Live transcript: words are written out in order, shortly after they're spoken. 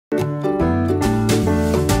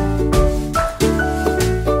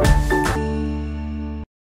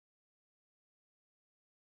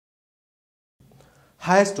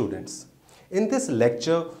Hi students, in this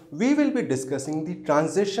lecture we will be discussing the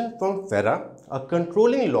transition from FERA, a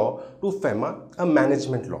controlling law, to FEMA, a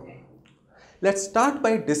management law. Let's start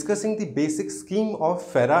by discussing the basic scheme of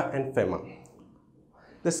FERA and FEMA.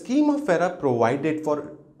 The scheme of FERA provided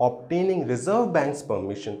for obtaining Reserve Bank's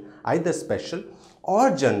permission, either special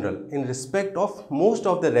or general, in respect of most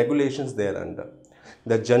of the regulations thereunder.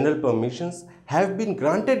 The general permissions have been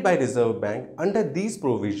granted by Reserve Bank under these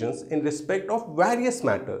provisions in respect of various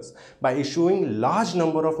matters by issuing large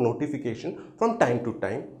number of notifications from time to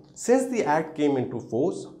time since the Act came into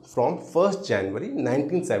force from 1st January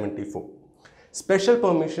 1974. Special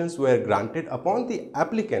permissions were granted upon the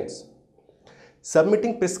applicants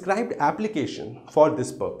submitting prescribed application for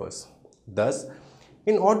this purpose. Thus,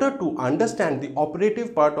 in order to understand the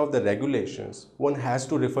operative part of the regulations, one has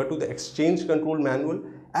to refer to the Exchange Control Manual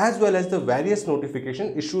as well as the various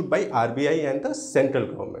notifications issued by RBI and the central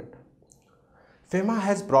government. FEMA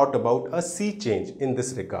has brought about a sea change in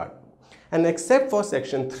this regard, and except for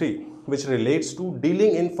Section 3, which relates to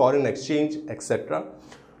dealing in foreign exchange, etc.,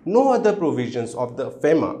 no other provisions of the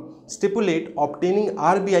FEMA stipulate obtaining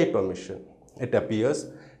RBI permission. It appears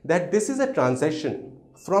that this is a transition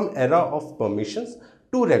from era of permissions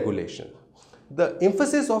to regulation. The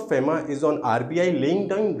emphasis of FEMA is on RBI laying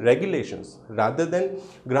down regulations rather than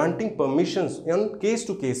granting permissions on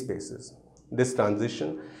case-to-case basis. This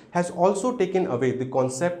transition has also taken away the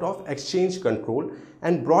concept of exchange control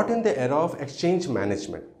and brought in the era of exchange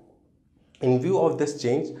management. In view of this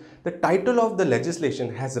change, the title of the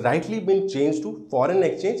legislation has rightly been changed to Foreign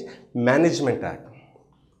Exchange Management Act.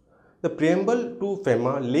 The preamble to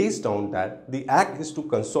FEMA lays down that the Act is to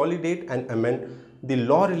consolidate and amend the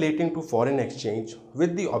law relating to foreign exchange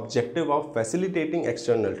with the objective of facilitating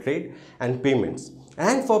external trade and payments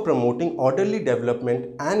and for promoting orderly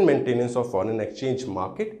development and maintenance of foreign exchange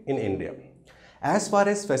market in India. As far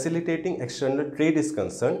as facilitating external trade is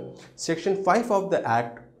concerned, Section 5 of the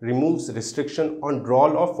Act removes restriction on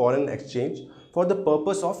drawal of foreign exchange for the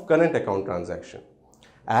purpose of current account transaction.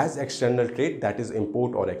 As external trade, that is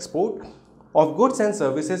import or export, of goods and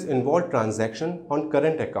services involve transaction on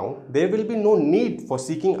current account, there will be no need for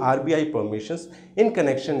seeking RBI permissions in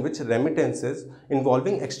connection with remittances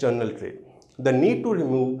involving external trade. The need to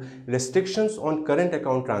remove restrictions on current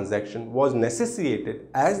account transaction was necessitated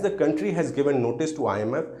as the country has given notice to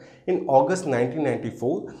IMF in August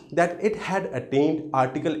 1994 that it had attained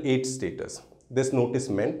Article 8 status. This notice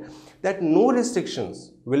meant that no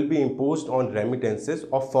restrictions will be imposed on remittances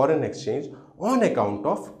of foreign exchange on account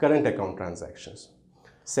of current account transactions.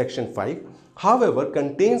 Section 5, however,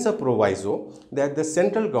 contains a proviso that the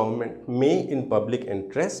central government may, in public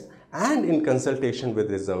interest and in consultation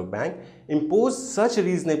with Reserve Bank, impose such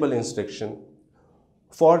reasonable restriction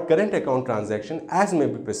for current account transaction as may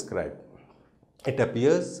be prescribed. It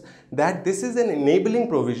appears that this is an enabling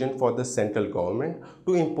provision for the central government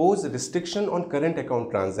to impose restriction on current account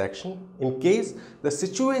transaction in case the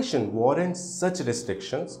situation warrants such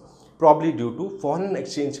restrictions, probably due to foreign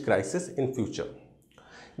exchange crisis in future.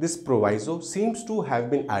 This proviso seems to have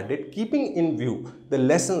been added keeping in view the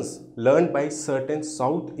lessons learned by certain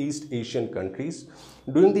Southeast Asian countries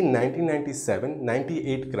during the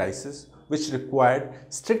 1997-98 crisis, which required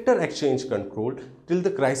stricter exchange control till the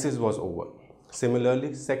crisis was over.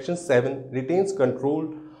 Similarly, Section 7 retains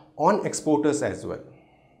control on exporters as well.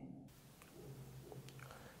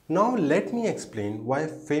 Now let me explain why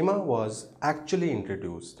FEMA was actually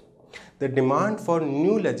introduced. The demand for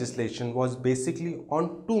new legislation was basically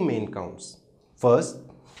on two main counts. First,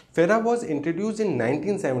 FERA was introduced in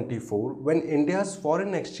 1974 when India's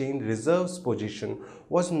foreign exchange reserves position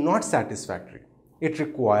was not satisfactory. It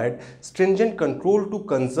required stringent control to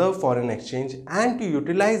conserve foreign exchange and to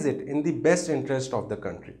utilize it in the best interest of the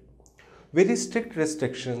country. Very strict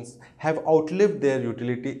restrictions have outlived their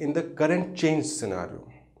utility in the current change scenario.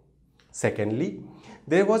 Secondly,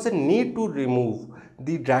 there was a need to remove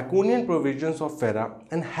the draconian provisions of FERA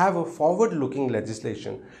and have a forward-looking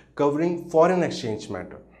legislation covering foreign exchange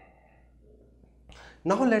matter.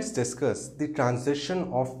 Now let's discuss the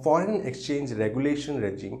transition of foreign exchange regulation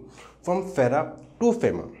regime from FERA to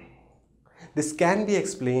FEMA. This can be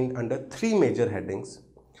explained under three major headings.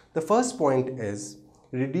 The first point is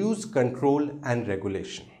reduced control and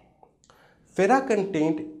regulation. FERA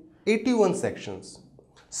contained 81 sections.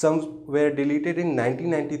 Some were deleted in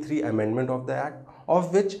 1993 amendment of the Act,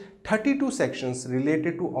 of which 32 sections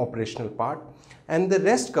related to operational part and the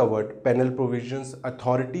rest covered penal provisions,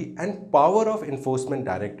 authority and power of enforcement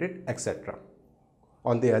directorate, etc.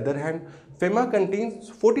 On the other hand, FEMA contains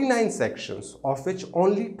 49 sections, of which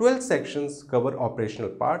only 12 sections cover operational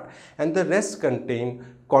part and the rest contain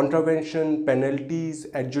contravention, penalties,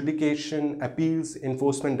 adjudication, appeals,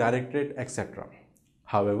 enforcement directorate, etc.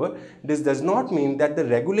 However, this does not mean that the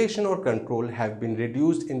regulation or control have been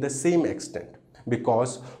reduced in the same extent,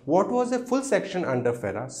 because what was a full section under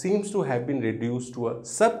FERA seems to have been reduced to a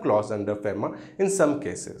subclause under FEMA in some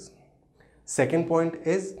cases. Second point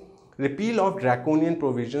is repeal of draconian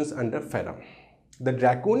provisions under FERA. The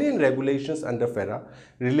draconian regulations under FERA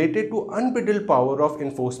related to unbridled power of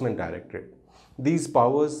enforcement directorate. These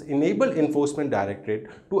powers enable enforcement directorate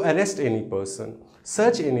to arrest any person,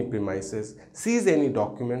 search any premises, seize any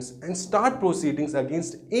documents and start proceedings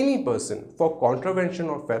against any person for contravention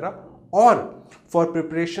of FERA or for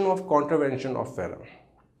preparation of contravention of FERA.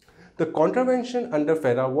 The contravention under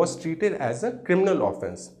FERA was treated as a criminal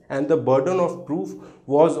offence and the burden of proof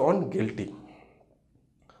was on guilty.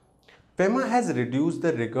 FEMA has reduced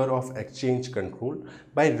the rigor of exchange control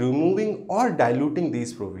by removing or diluting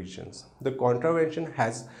these provisions. The contravention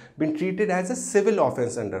has been treated as a civil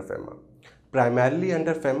offence under FEMA. Primarily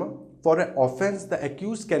under FEMA, for an offence the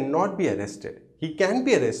accused cannot be arrested. He can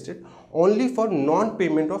be arrested only for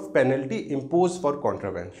non-payment of penalty imposed for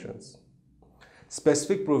contraventions.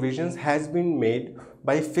 Specific provisions has been made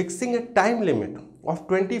by fixing a time limit of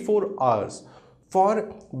 24 hours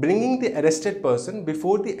for bringing the arrested person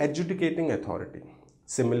before the adjudicating authority.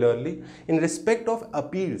 Similarly, in respect of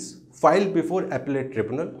appeals filed before appellate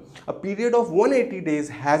tribunal, a period of 180 days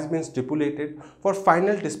has been stipulated for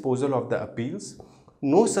final disposal of the appeals.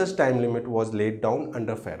 No such time limit was laid down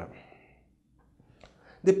under FERA.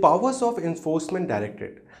 The powers of enforcement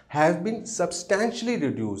directorate have been substantially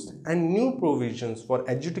reduced and new provisions for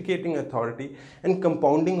adjudicating authority and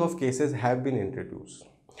compounding of cases have been introduced.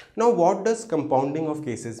 Now, what does compounding of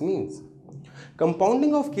cases means?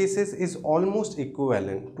 Compounding of cases is almost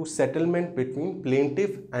equivalent to settlement between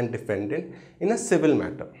plaintiff and defendant in a civil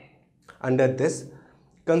matter. Under this,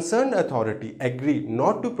 concerned authority agreed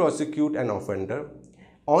not to prosecute an offender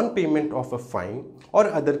on payment of a fine or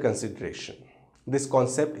other consideration. This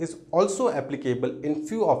concept is also applicable in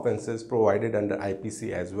few offences provided under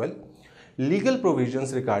IPC as well. Legal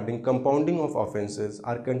provisions regarding compounding of offences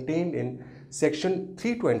are contained in Section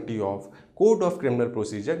 320 of Code of Criminal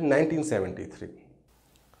Procedure 1973.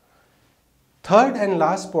 Third and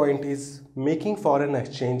last point is making foreign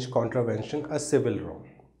exchange contravention a civil wrong.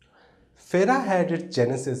 FERA had its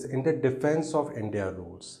genesis in the Defence of India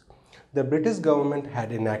rules. The British government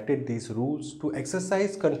had enacted these rules to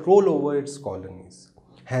exercise control over its colonies.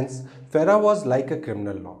 Hence, FERA was like a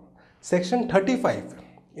criminal law. Section 35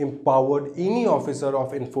 empowered any officer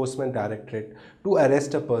of enforcement directorate to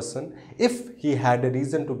arrest a person if he had a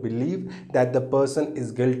reason to believe that the person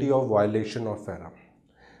is guilty of violation of FERA.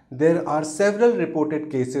 There are several reported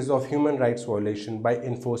cases of human rights violation by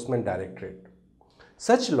enforcement directorate.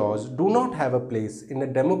 Such laws do not have a place in a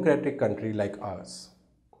democratic country like ours.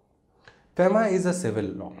 FEMA is a civil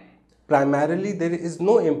law. Primarily, there is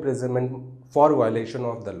no imprisonment for violation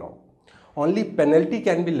of the law. Only penalty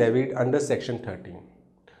can be levied under Section 13.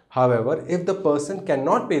 However, if the person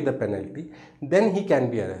cannot pay the penalty, then he can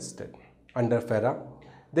be arrested. Under FERA,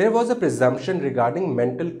 there was a presumption regarding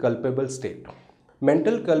mental culpable state.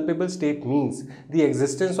 Mental culpable state means the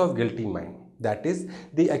existence of guilty mind. That is,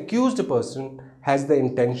 the accused person has the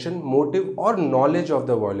intention, motive or knowledge of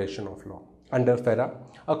the violation of law. Under FERA,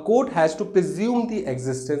 a court has to presume the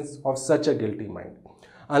existence of such a guilty mind,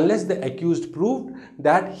 unless the accused proved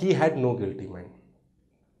that he had no guilty mind.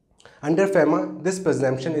 Under FEMA, this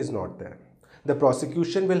presumption is not there. The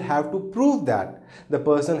prosecution will have to prove that the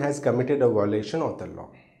person has committed a violation of the law.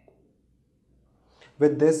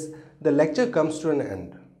 With this, the lecture comes to an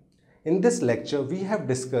end. In this lecture, we have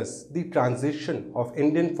discussed the transition of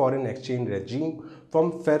Indian foreign exchange regime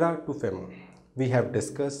from FERA to FEMA. We have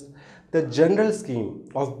discussed the general scheme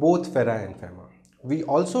of both FERA and FEMA. We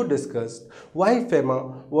also discussed why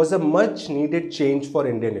FEMA was a much needed change for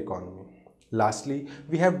Indian economy. Lastly,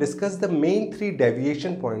 we have discussed the main three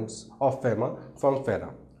deviation points of FEMA from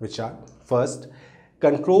FERA, which are: first,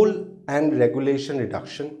 control and regulation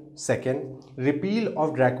reduction; second, repeal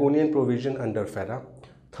of draconian provision under FERA;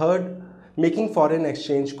 third, making foreign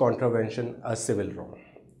exchange contravention a civil wrong.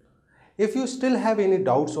 If you still have any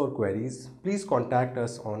doubts or queries, please contact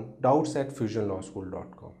us on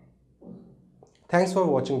doubts@fusionlawschool.com. Thanks for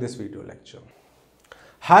watching this video lecture.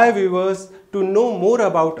 Hi viewers, to know more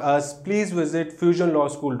about us, please visit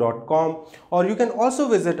fusionlawschool.com, or you can also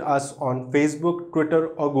visit us on Facebook, Twitter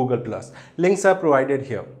or Google+. Links are provided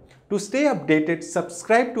here. To stay updated,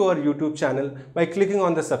 subscribe to our YouTube channel by clicking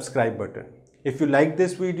on the subscribe button. If you like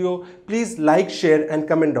this video, please like, share and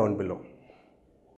comment down below.